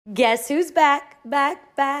Guess who's back,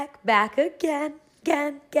 back again,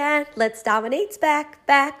 again. Let's Dominate's back.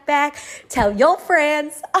 Tell your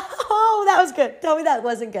friends. Oh, that was good. Tell me that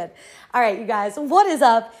wasn't good. All right, you guys, what is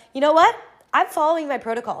up? You know what? I'm following my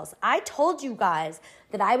protocols. I told you guys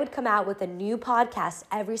that I would come out with a new podcast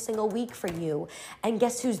every single week for you. And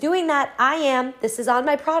guess who's doing that? I am. This is on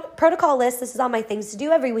my protocol list. This is on my things to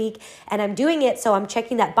do every week. And I'm doing it, so I'm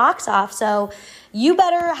checking that box off. So you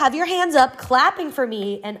better have your hands up, clapping for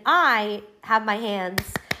me. And I have my hands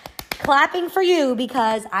clapping for you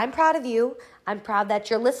because I'm proud of you. I'm proud that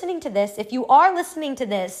you're listening to this. If you are listening to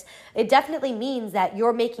this, it definitely means that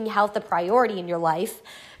you're making health a priority in your life.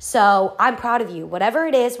 So I'm proud of you. Whatever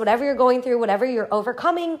it is, whatever you're going through, whatever you're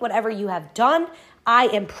overcoming, whatever you have done, I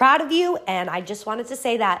am proud of you. And I just wanted to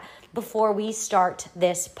say that before we start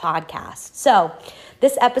this podcast. So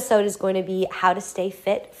this episode is going to be how to stay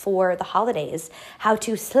fit for the holidays, how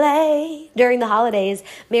to slay during the holidays.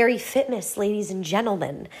 Merry Fitness, ladies and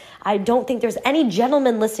gentlemen. I don't think there's any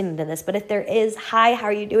gentlemen listening to this, but if there is, hi, how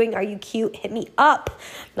are you doing? Are you cute? Hit me up.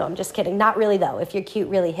 No, I'm just kidding. Not really though. If you're cute,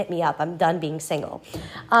 really hit me up. I'm done being single.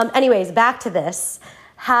 Anyways, back to this.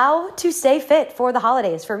 How to stay fit for the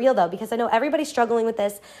holidays, for real though, because I know everybody's struggling with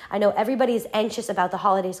this. I know everybody's anxious about the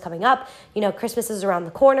holidays coming up. You know, Christmas is around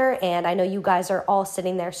the corner, and I know you guys are all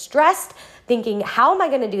sitting there stressed, thinking, how am I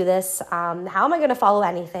going to do this? How am I going to follow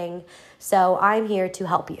anything? So I'm here to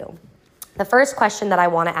help you. The first question that I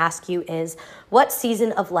want to ask you is, what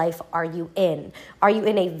season of life are you in? Are you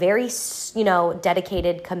in a very,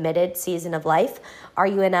 dedicated, committed season of life? Are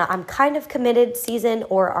you in a I'm kind of committed season,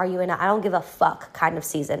 or are you in a I don't give a fuck kind of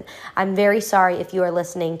season? I'm very sorry if you are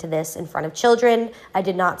listening to this in front of children. I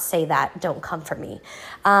did not say that. Don't come for me.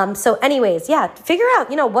 So anyways, figure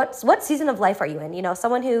out, what season of life are you in?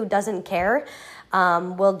 Someone who doesn't care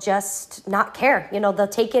will just not care. They'll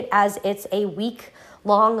take it as it's a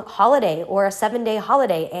week-long holiday or a 7-day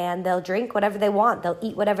holiday, and they'll drink whatever they want. They'll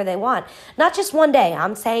eat whatever they want. Not just one day.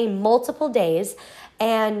 I'm saying multiple days.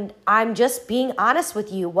 And I'm just being honest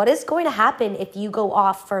with you. What is going to happen if you go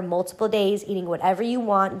off for multiple days, eating whatever you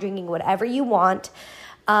want, drinking whatever you want?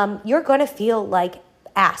 You're going to feel like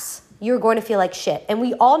ass. You're going to feel like shit. And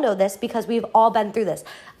we all know this because we've all been through this.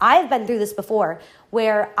 I've been through this before,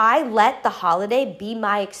 where I let the holiday be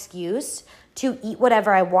my excuse to eat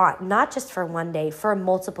whatever I want, not just for one day, for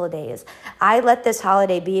multiple days. I let this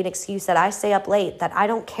holiday be an excuse that I stay up late, that I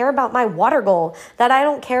don't care about my water goal, that I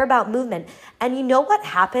don't care about movement. And you know what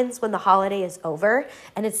happens when the holiday is over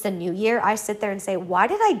and it's the new year? I sit there and say, why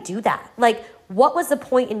did I do that? Like, what was the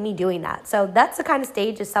point in me doing that? So that's the kind of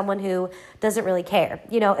stage as someone who doesn't really care.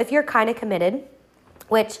 If you're kind of committed,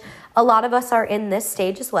 which a lot of us are in this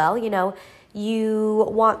stage as well, you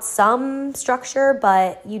want some structure,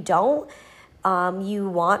 but you don't. You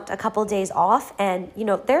want a couple days off, and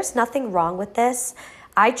there's nothing wrong with this.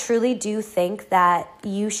 I truly do think that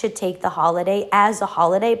you should take the holiday as a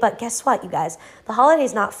holiday, but guess what, you guys? The holiday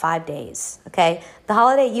is not 5 days, okay? The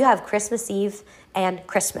holiday, you have Christmas Eve and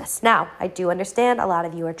Christmas. Now, I do understand a lot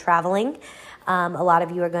of you are traveling. A lot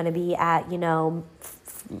of you are going to be at,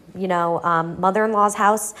 mother-in-law's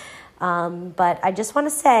house. But I just want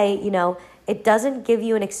to say, it doesn't give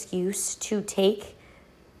you an excuse to take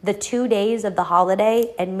the 2 days of the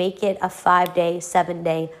holiday and make it a 5-day,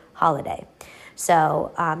 7-day holiday.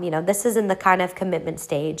 So, this is in the kind of commitment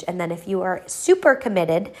stage. And then if you are super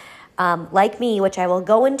committed, like me, which I will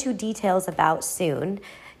go into details about soon,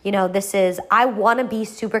 this is, I want to be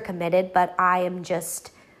super committed, but I am just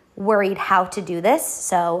worried how to do this.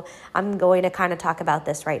 So I'm going to kind of talk about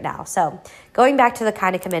this right now. So going back to the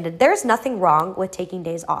kind of committed, there's nothing wrong with taking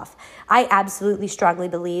days off. I absolutely strongly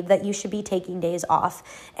believe that you should be taking days off.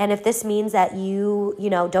 And if this means that you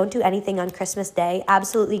don't do anything on Christmas Day,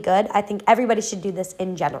 absolutely good. I think everybody should do this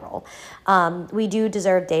in general. We do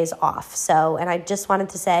deserve days off. So, and I just wanted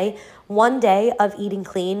to say, one day of eating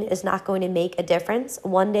clean is not going to make a difference.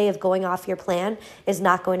 One day of going off your plan is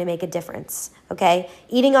not going to make a difference, okay?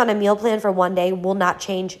 Eating on a meal plan for one day will not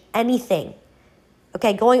change anything,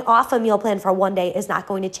 okay? Going off a meal plan for one day is not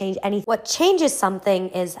going to change anything. What changes something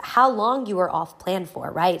is how long you are off plan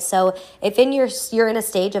for, right? So if you're in a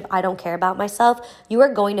stage of I don't care about myself, you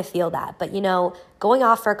are going to feel that. But, going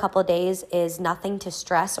off for a couple of days is nothing to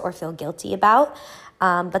stress or feel guilty about.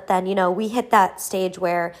 But then, we hit that stage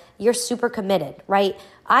where you're super committed, right?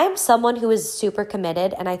 I am someone who is super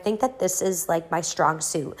committed, and I think that this is like my strong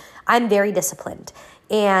suit. I'm very disciplined.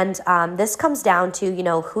 And this comes down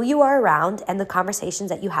to, who you are around and the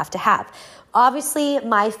conversations that you have to have. Obviously,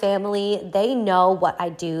 my family, they know what I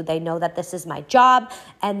do. They know that this is my job,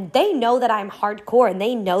 and they know that I'm hardcore, and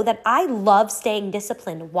they know that I love staying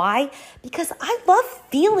disciplined. Why? Because I love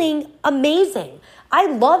feeling amazing. I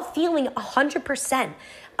love feeling 100%.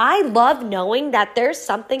 I love knowing that there's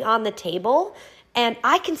something on the table and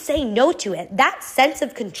I can say no to it. That sense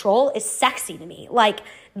of control is sexy to me. Like,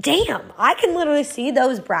 damn, I can literally see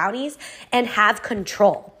those brownies and have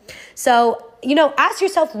control. So, ask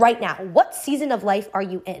yourself right now, what season of life are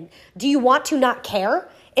you in? Do you want to not care?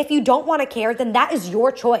 If you don't want to care, then that is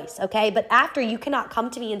your choice, okay? But after, you cannot come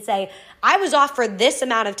to me and say, I was off for this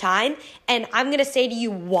amount of time, and I'm going to say to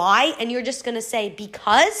you why, and you're just going to say,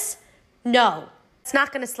 because? No. It's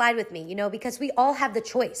not going to slide with me, because we all have the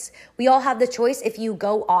choice. We all have the choice if you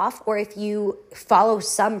go off or if you follow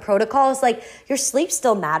some protocols. Like, your sleep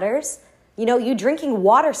still matters. You drinking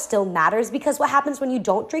water still matters, because what happens when you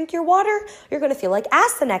don't drink your water? You're going to feel like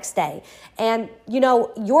ass the next day. And,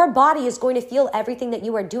 your body is going to feel everything that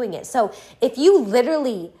you are doing it. So if you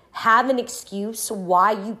literally have an excuse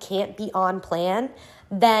why you can't be on plan,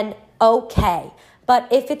 then okay. But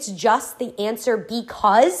if it's just the answer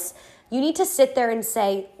because, you need to sit there and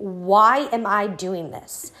say, why am I doing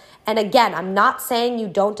this? And again, I'm not saying you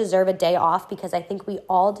don't deserve a day off, because I think we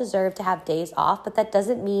all deserve to have days off, but that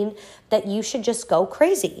doesn't mean that you should just go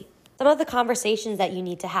crazy. Some of the conversations that you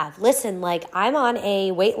need to have. Listen, I'm on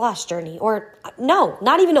a weight loss journey, or no,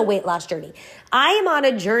 not even a weight loss journey. I am on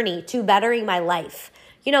a journey to bettering my life.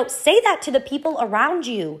 Say that to the people around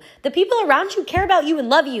you. The people around you care about you and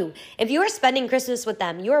love you. If you are spending Christmas with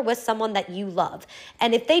them, you are with someone that you love.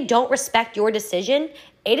 And if they don't respect your decision,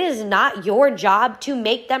 it is not your job to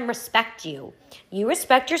make them respect you. You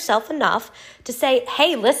respect yourself enough to say,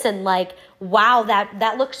 hey, listen, wow,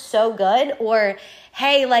 that looks so good. Or,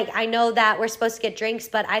 hey, I know that we're supposed to get drinks,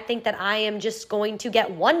 but I think that I am just going to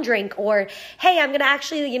get one drink. Or, hey, I'm going to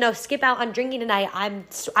actually, skip out on drinking tonight.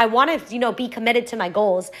 I want to, be committed to my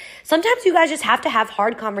goals. Sometimes you guys just have to have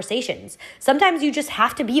hard conversations. Sometimes you just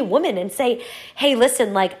have to be a woman and say, hey,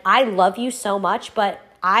 listen, I love you so much, but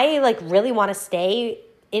I really want to stay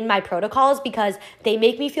in my protocols because they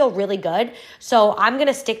make me feel really good. So I'm going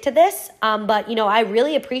to stick to this. But I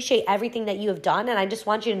really appreciate everything that you have done. And I just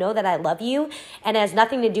want you to know that I love you, and it has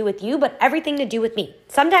nothing to do with you, but everything to do with me.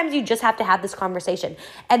 Sometimes you just have to have this conversation.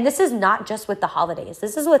 And this is not just with the holidays.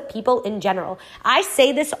 This is with people in general. I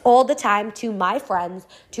say this all the time to my friends,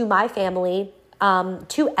 to my family,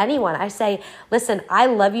 to anyone. I say, listen, I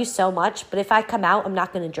love you so much, but if I come out, I'm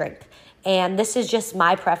not going to drink. And this is just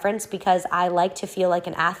my preference, because I like to feel like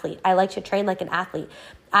an athlete. I like to train like an athlete.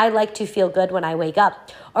 I like to feel good when I wake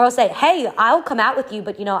up. Or I'll say, hey, I'll come out with you,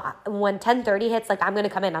 but when 10:30 hits, I'm going to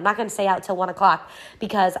come in. I'm not going to stay out till 1 o'clock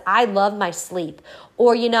because I love my sleep.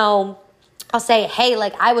 Or, I'll say, hey,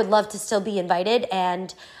 I would love to still be invited,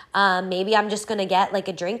 and maybe I'm just going to get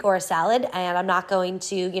a drink or a salad, and I'm not going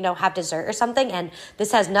to, have dessert or something. And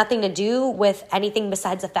this has nothing to do with anything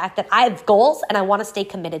besides the fact that I have goals and I want to stay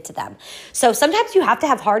committed to them. So sometimes you have to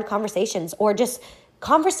have hard conversations, or just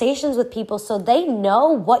conversations with people so they know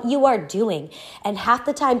what you are doing. And half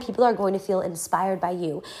the time people are going to feel inspired by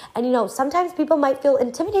you. And sometimes people might feel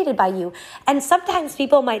intimidated by you. And sometimes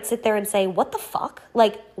people might sit there and say, what the fuck?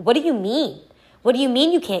 What do you mean? What do you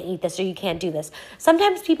mean you can't eat this or you can't do this?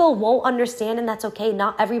 Sometimes people won't understand, and that's okay.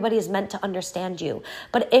 Not everybody is meant to understand you.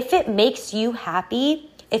 But if it makes you happy,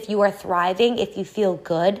 if you are thriving, if you feel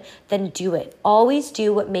good, then do it. Always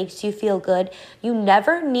do what makes you feel good. You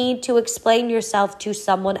never need to explain yourself to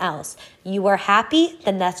someone else. You are happy,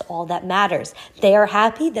 then that's all that matters. They are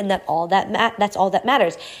happy, then that's all that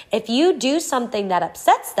matters. If you do something that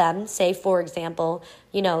upsets them, say for example,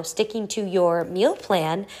 sticking to your meal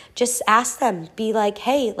plan, just ask them, be like,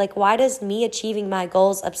 hey, why does me achieving my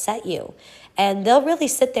goals upset you? And they'll really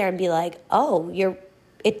sit there and be like, oh,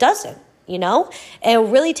 it doesn't. It'll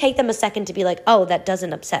really take them a second to be like, oh, that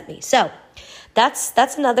doesn't upset me. So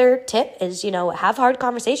that's another tip is, have hard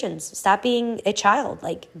conversations. Stop being a child.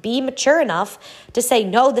 Be mature enough to say,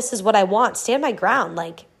 no, this is what I want. Stand my ground.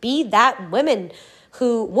 Be that woman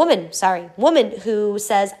who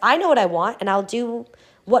says, I know what I want and I'll do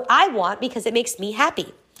what I want because it makes me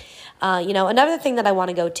happy. Another thing that I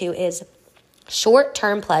want to go to is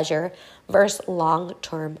short-term pleasure versus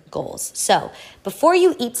long-term goals. So before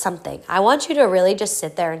you eat something, I want you to really just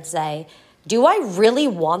sit there and say, do I really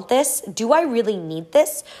want this? Do I really need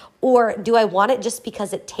this? Or do I want it just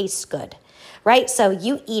because it tastes good? right? So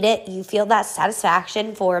you eat it, you feel that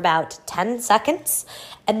satisfaction for about 10 seconds.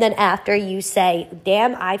 And then after you say,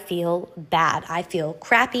 damn, I feel bad. I feel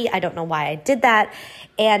crappy. I don't know why I did that.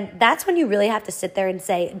 And that's when you really have to sit there and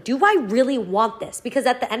say, do I really want this? Because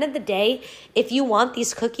at the end of the day, if you want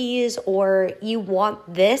these cookies or you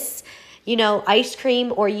want this, ice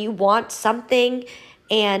cream, or you want something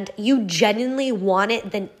and you genuinely want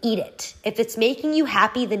it, then eat it. If it's making you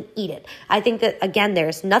happy, then eat it. I think that, again,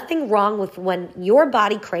 there's nothing wrong with when your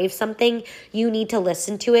body craves something, you need to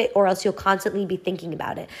listen to it, or else you'll constantly be thinking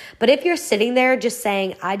about it. But if you're sitting there just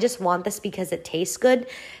saying, I just want this because it tastes good,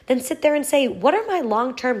 then sit there and say, what are my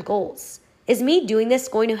long-term goals? Is me doing this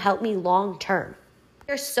going to help me long-term?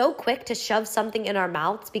 We're so quick to shove something in our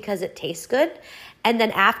mouths because it tastes good. And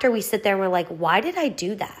then after we sit there and we're like, why did I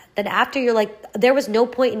do that? Then after you're like, there was no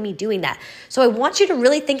point in me doing that. So I want you to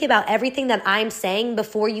really think about everything that I'm saying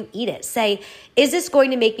before you eat it. Say, is this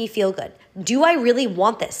going to make me feel good? Do I really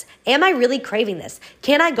want this? Am I really craving this?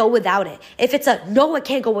 Can I go without it? If it's a, no, I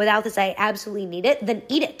can't go without this, I absolutely need it, then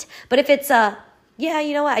eat it. But if it's a, yeah,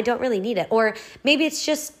 you know what, I don't really need it. Or maybe it's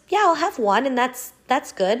just, yeah, I'll have one and that's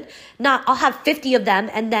good. Not, I'll have 50 of them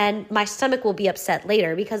and then my stomach will be upset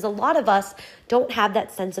later, because a lot of us don't have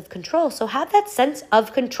that sense of control. So have that sense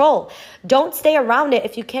of control. Don't stay around it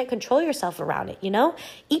if you can't control yourself around it,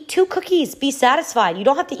 Eat 2 cookies, be satisfied. You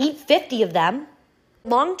don't have to eat 50 of them.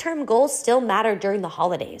 Long-term goals still matter during the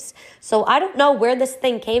holidays. So I don't know where this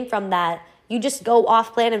thing came from that you just go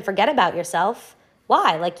off plan and forget about yourself.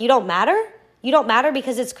 Why? Like, you don't matter? You don't matter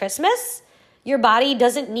because it's Christmas? Your body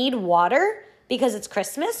doesn't need water because it's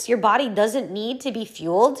Christmas? Your body doesn't need to be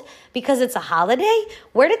fueled because it's a holiday?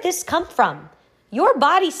 Where did this come from? Your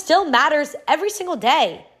body still matters every single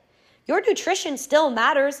day. Your nutrition still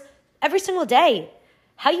matters every single day.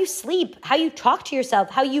 How you sleep, how you talk to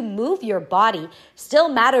yourself, how you move your body still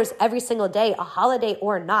matters every single day, a holiday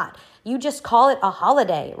or not. You just call it a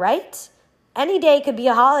holiday, right? Any day could be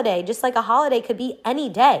a holiday, just like a holiday could be any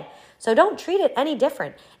day. So don't treat it any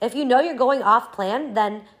different. If you know you're going off plan,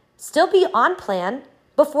 then still be on plan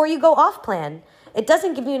before you go off plan. It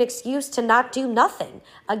doesn't give you an excuse to not do nothing.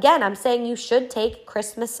 Again, I'm saying you should take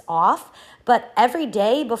Christmas off, but every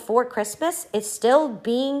day before Christmas is still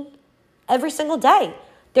being every single day.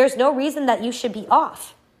 There's no reason that you should be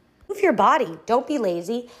off. Move your body. Don't be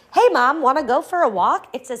lazy. Hey, mom, want to go for a walk?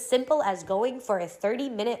 It's as simple as going for a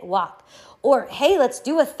 30-minute walk. Or, hey, let's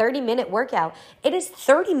do a 30-minute workout. It is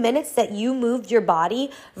 30 minutes that you moved your body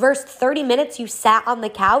versus 30 minutes you sat on the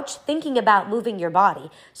couch thinking about moving your body.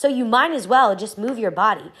 So you might as well just move your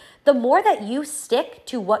body. The more that you stick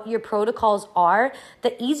to what your protocols are,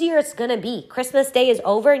 the easier it's going to be. Christmas Day is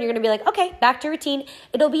over and you're going to be like, okay, back to routine.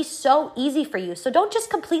 It'll be so easy for you. So don't just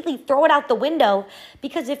completely throw it out the window,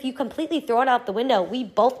 because if you completely throw it out the window, we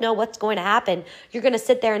both know what's going to happen. You're going to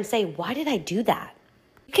sit there and say, why did I do that?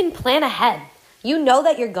 You can plan ahead. You know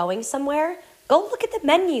that you're going somewhere. Go look at the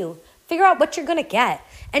menu. Figure out what you're going to get.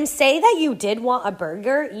 And say that you did want a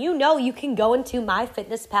burger. You know you can go into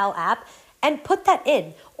MyFitnessPal app and put that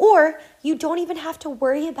in. Or you don't even have to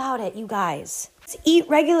worry about it, you guys. Just eat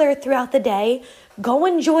regular throughout the day. Go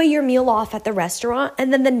enjoy your meal off at the restaurant.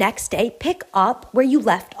 And then the next day, pick up where you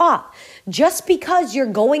left off. Just because you're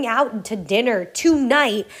going out to dinner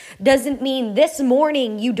tonight doesn't mean this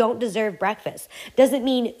morning you don't deserve breakfast. Doesn't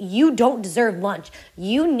mean you don't deserve lunch.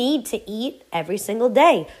 You need to eat every single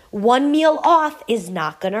day. One meal off is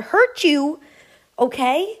not going to hurt you,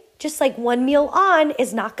 okay? Just like one meal on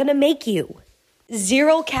is not going to make you.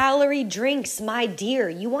 0-calorie drinks, my dear.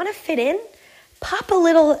 You want to fit in? Pop a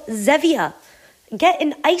little Zevia. Get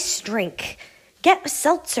an ice drink. Get a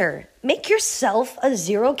seltzer. Make yourself a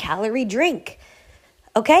 0-calorie drink.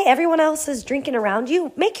 Okay? Everyone else is drinking around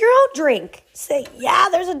you. Make your own drink. Say, yeah,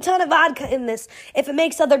 there's a ton of vodka in this if it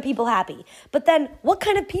makes other people happy. But then what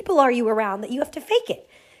kind of people are you around that you have to fake it?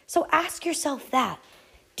 So ask yourself that.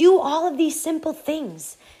 Do all of these simple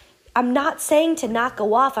things. I'm not saying to not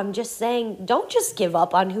go off. I'm just saying don't just give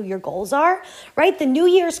up on who your goals are, right? The new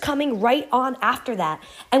year's coming right on after that.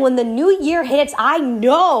 And when the new year hits, I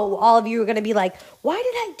know all of you are going to be like, why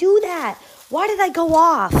did I do that? Why did I go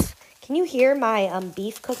off? Can you hear my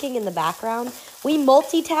beef cooking in the background? We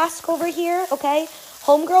multitask over here, okay?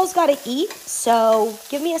 Homegirl's got to eat, so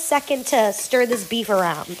give me a second to stir this beef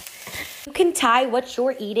around. You can tie what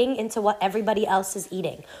you're eating into what everybody else is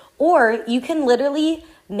eating. Or you can literally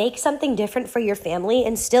make something different for your family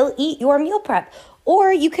and still eat your meal prep.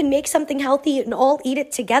 Or you can make something healthy and all eat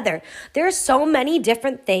it together. There are so many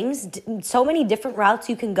different things, so many different routes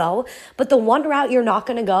you can go. But the one route you're not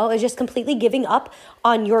going to go is just completely giving up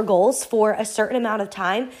on your goals for a certain amount of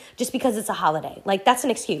time just because it's a holiday. Like, that's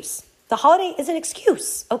an excuse. The holiday is an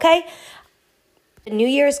excuse, okay? The New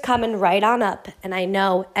Year's coming right on up, and I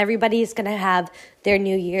know everybody's going to have their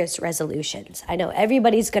New Year's resolutions. I know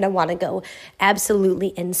everybody's going to want to go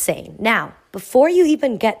absolutely insane. Now, before you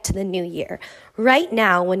even get to the new year, right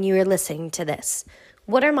now when you are listening to this,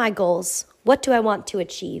 what are my goals? What do I want to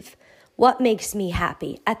achieve? What makes me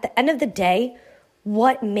happy? At the end of the day,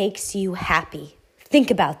 what makes you happy?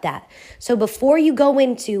 Think about that. So before you go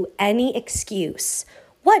into any excuse,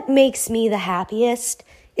 what makes me the happiest?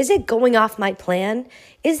 Is it going off my plan?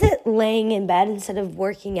 Is it laying in bed instead of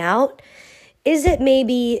working out? Is it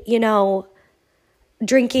maybe,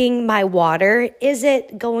 drinking my water? Is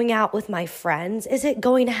it going out with my friends? Is it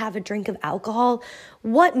going to have a drink of alcohol?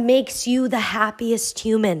 What makes you the happiest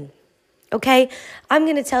human? Okay, I'm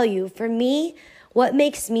going to tell you, for me, what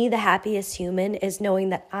makes me the happiest human is knowing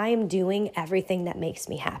that I am doing everything that makes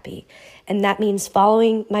me happy. And that means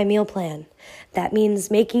following my meal plan. That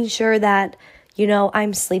means making sure that,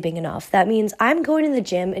 I'm sleeping enough. That means I'm going to the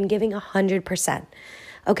gym and giving 100%.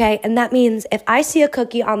 Okay, and that means if I see a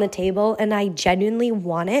cookie on the table and I genuinely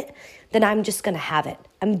want it, then I'm just going to have it.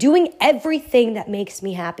 I'm doing everything that makes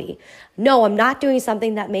me happy. No, I'm not doing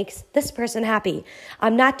something that makes this person happy.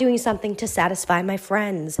 I'm not doing something to satisfy my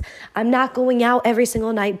friends. I'm not going out every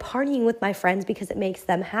single night partying with my friends because it makes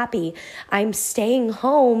them happy. I'm staying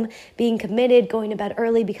home, being committed, going to bed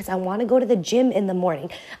early because I want to go to the gym in the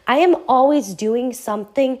morning. I am always doing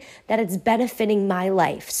something that is benefiting my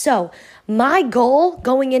life. So my goal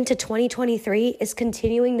going into 2023 is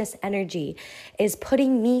continuing this energy, is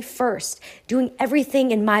putting me first, doing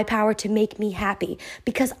everything in my power to make me happy,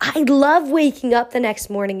 because I love waking up the next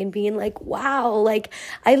morning and being like, wow,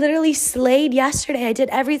 I literally slayed yesterday. I did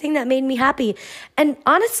everything that made me happy. And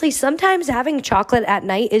honestly, sometimes having chocolate at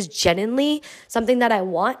night is genuinely something that I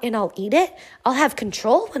want, and I'll eat it. I'll have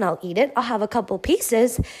control when I'll eat it. I'll have a couple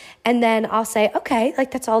pieces and then I'll say, okay,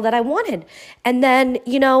 that's all that I wanted. And then,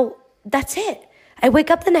 that's it. I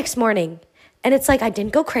wake up the next morning and it's I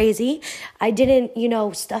didn't go crazy. I didn't,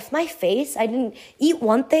 stuff my face. I didn't eat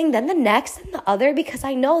one thing, then the next, and the other, because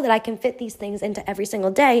I know that I can fit these things into every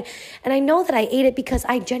single day. And I know that I ate it because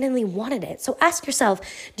I genuinely wanted it. So ask yourself,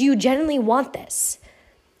 do you genuinely want this?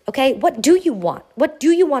 Okay, what do you want? What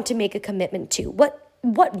do you want to make a commitment to?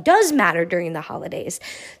 What does matter during the holidays?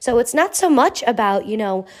 So it's not so much about,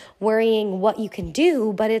 worrying what you can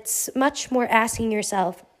do, but it's much more asking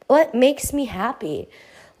yourself, what makes me happy?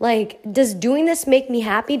 Does doing this make me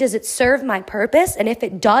happy? Does it serve my purpose? And if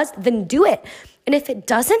it does, then do it. And if it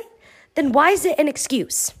doesn't, then why is it an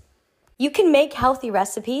excuse? You can make healthy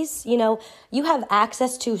recipes. You have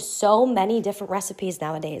access to so many different recipes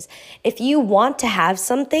nowadays. If you want to have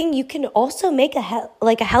something, you can also make a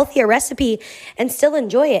healthier recipe and still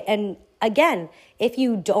enjoy it. And again, if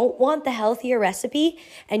you don't want the healthier recipe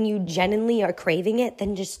and you genuinely are craving it,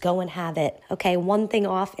 then just go and have it, okay? One thing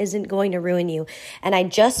off isn't going to ruin you. And I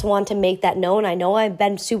just want to make that known. I know I've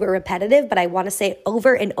been super repetitive, but I want to say it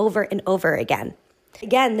over and over and over again.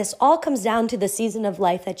 Again, this all comes down to the season of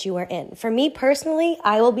life that you are in. For me personally,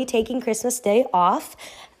 I will be taking Christmas Day off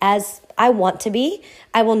as I want to be.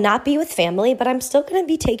 I will not be with family, but I'm still going to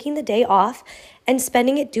be taking the day off and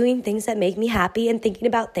spending it doing things that make me happy and thinking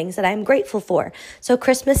about things that I'm grateful for. So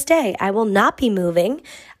Christmas Day, I will not be moving.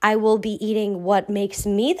 I will be eating what makes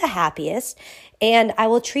me the happiest, and I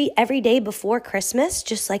will treat every day before Christmas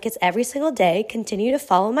just like it's every single day, continue to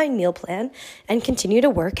follow my meal plan, and continue to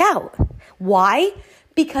work out. Why?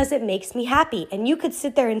 Because it makes me happy. And you could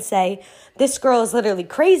sit there and say, this girl is literally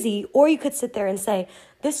crazy, or you could sit there and say,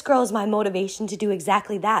 this girl is my motivation to do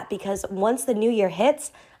exactly that, because once the new year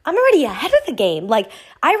hits, I'm already ahead of the game. I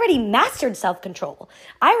already mastered self-control.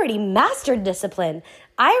 I already mastered discipline.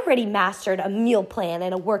 I already mastered a meal plan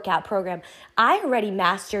and a workout program. I already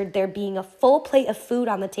mastered there being a full plate of food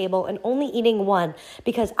on the table and only eating one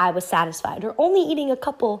because I was satisfied, or only eating a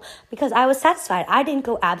couple because I was satisfied. I didn't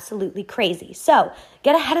go absolutely crazy. So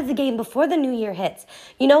get ahead of the game before the new year hits.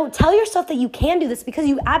 Tell yourself that you can do this, because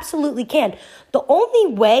you absolutely can. The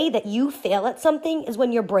only way that you fail at something is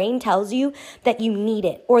when your brain tells you that you need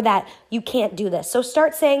it or that you can't do this. So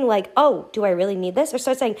start saying oh, do I really need this? Or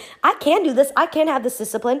start saying, I can do this. I can have this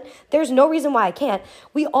discipline. There's no reason why I can't.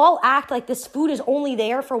 We all act like this food is only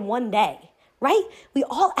there for one day, right? We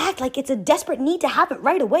all act like it's a desperate need to have it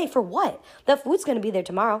right away. For what? That food's going to be there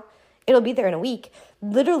tomorrow. It'll be there in a week.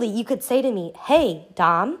 Literally, you could say to me, hey,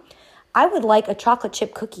 Dom, I would like a chocolate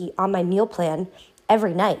chip cookie on my meal plan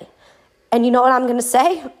every night. And you know what I'm going to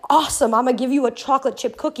say? Awesome. I'm going to give you a chocolate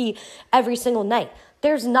chip cookie every single night.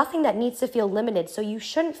 There's nothing that needs to feel limited. So you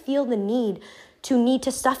shouldn't feel the need to need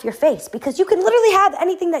to stuff your face, because you can literally have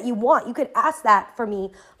anything that you want. You could ask that for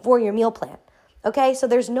me for your meal plan. Okay, so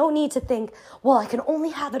there's no need to think, well, I can only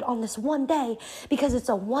have it on this one day because it's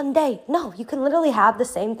a one day. No, you can literally have the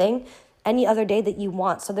same thing any other day that you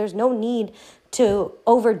want. So there's no need to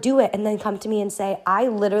overdo it and then come to me and say, I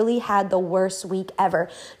literally had the worst week ever.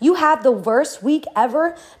 You have the worst week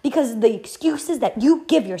ever because of the excuses that you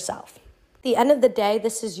give yourself. At the end of the day,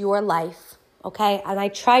 this is your life, okay? And I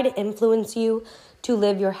try to influence you to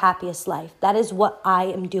live your happiest life. That is what I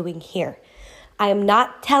am doing here. I am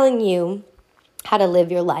not telling you how to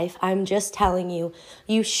live your life. I'm just telling you,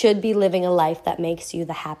 you should be living a life that makes you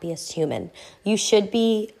the happiest human. You should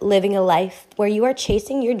be living a life where you are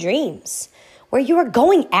chasing your dreams, where you are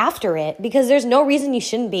going after it, because there's no reason you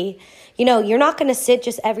shouldn't be. You know, you're not going to sit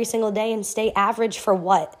just every single day and stay average for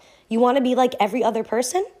what? You want to be like every other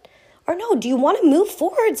person? Or no, do you want to move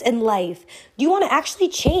forwards in life? Do you want to actually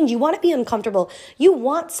change? You want to be uncomfortable. You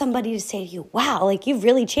want somebody to say to you, wow, like you've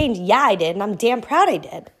really changed. Yeah, I did. And I'm damn proud I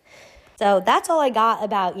did. So that's all I got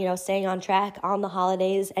about, staying on track on the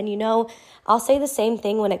holidays. And, I'll say the same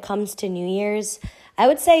thing when it comes to New Year's. I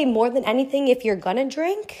would say more than anything, if you're going to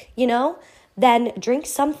drink, then drink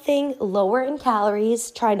something lower in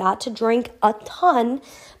calories. Try not to drink a ton.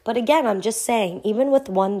 But again, I'm just saying, even with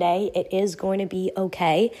one day, it is going to be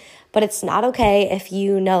okay. But it's not okay if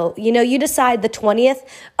you decide the 20th,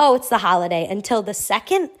 oh, it's the holiday, until the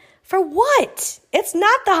 2nd. For what? It's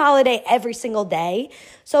not the holiday every single day.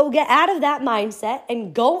 So get out of that mindset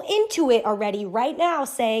and go into it already right now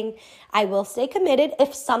saying, I will stay committed.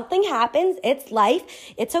 If something happens, it's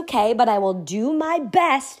life. It's okay, but I will do my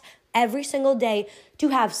best every single day to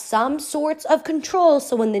have some sorts of control.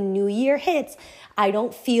 So when the new year hits, I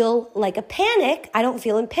don't feel like a panic. I don't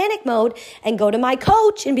feel in panic mode and go to my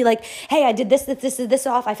coach and be like, hey, I did this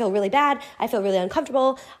off. I feel really bad. I feel really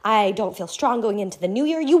uncomfortable. I don't feel strong going into the new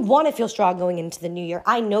year. You want to feel strong going into the new year.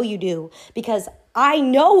 I know you do, because I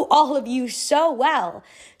know all of you so well.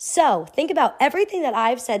 So think about everything that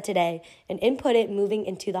I've said today and input it moving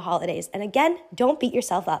into the holidays. And again, don't beat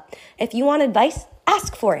yourself up. If you want advice,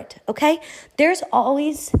 ask for it, okay? There's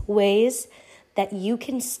always ways that you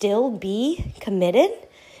can still be committed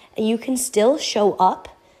and you can still show up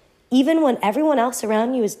even when everyone else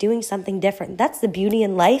around you is doing something different. That's the beauty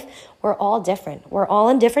in life. We're all different. We're all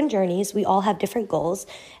on different journeys. We all have different goals,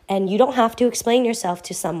 and you don't have to explain yourself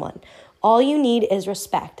to someone. All you need is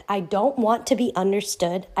respect. I don't want to be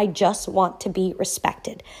understood. I just want to be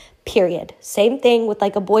respected, period. Same thing with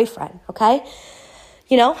like a boyfriend, okay?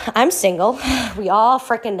 I'm single. We all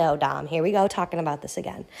freaking know, Dom. Here we go talking about this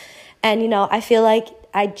again. And, I feel like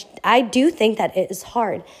I do think that it is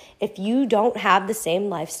hard. If you don't have the same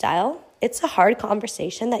lifestyle, it's a hard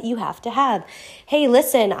conversation that you have to have. Hey,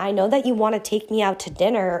 listen, I know that you want to take me out to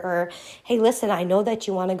dinner, or hey, listen, I know that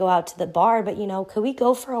you want to go out to the bar, but, could we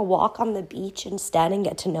go for a walk on the beach instead and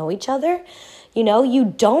get to know each other?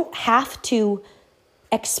 You don't have to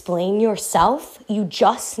explain yourself. You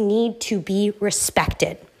just need to be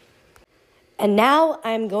respected. And now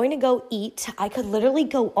I'm going to go eat. I could literally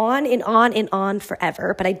go on and on and on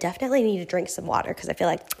forever, but I definitely need to drink some water because I feel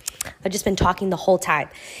like I've just been talking the whole time.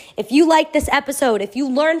 If you like this episode, if you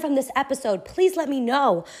learn from this episode, please let me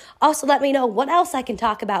know. Also, let me know what else I can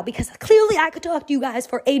talk about, because clearly I could talk to you guys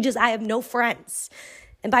for ages. I have no friends.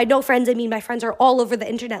 And by no friends, I mean my friends are all over the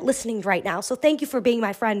internet listening right now. So thank you for being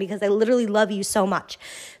my friend, because I literally love you so much.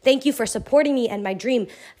 Thank you for supporting me and my dream.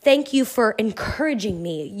 Thank you for encouraging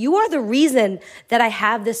me. You are the reason that I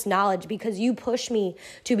have this knowledge, because you push me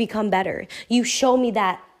to become better. You show me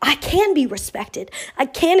that I can be respected. I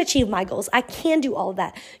can achieve my goals. I can do all of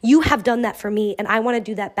that. You have done that for me, and I want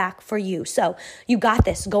to do that back for you. So you got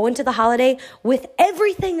this. Go into the holiday with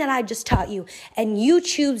everything that I just taught you, and you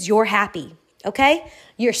choose your happy. Okay?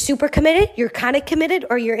 You're super committed, you're kind of committed,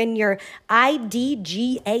 or you're in your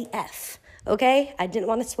IDGAF. Okay? I didn't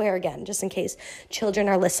want to swear again, just in case children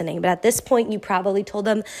are listening. But at this point, you probably told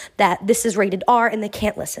them that this is rated R and they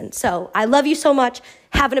can't listen. So I love you so much.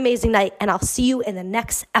 Have an amazing night, and I'll see you in the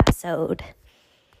next episode.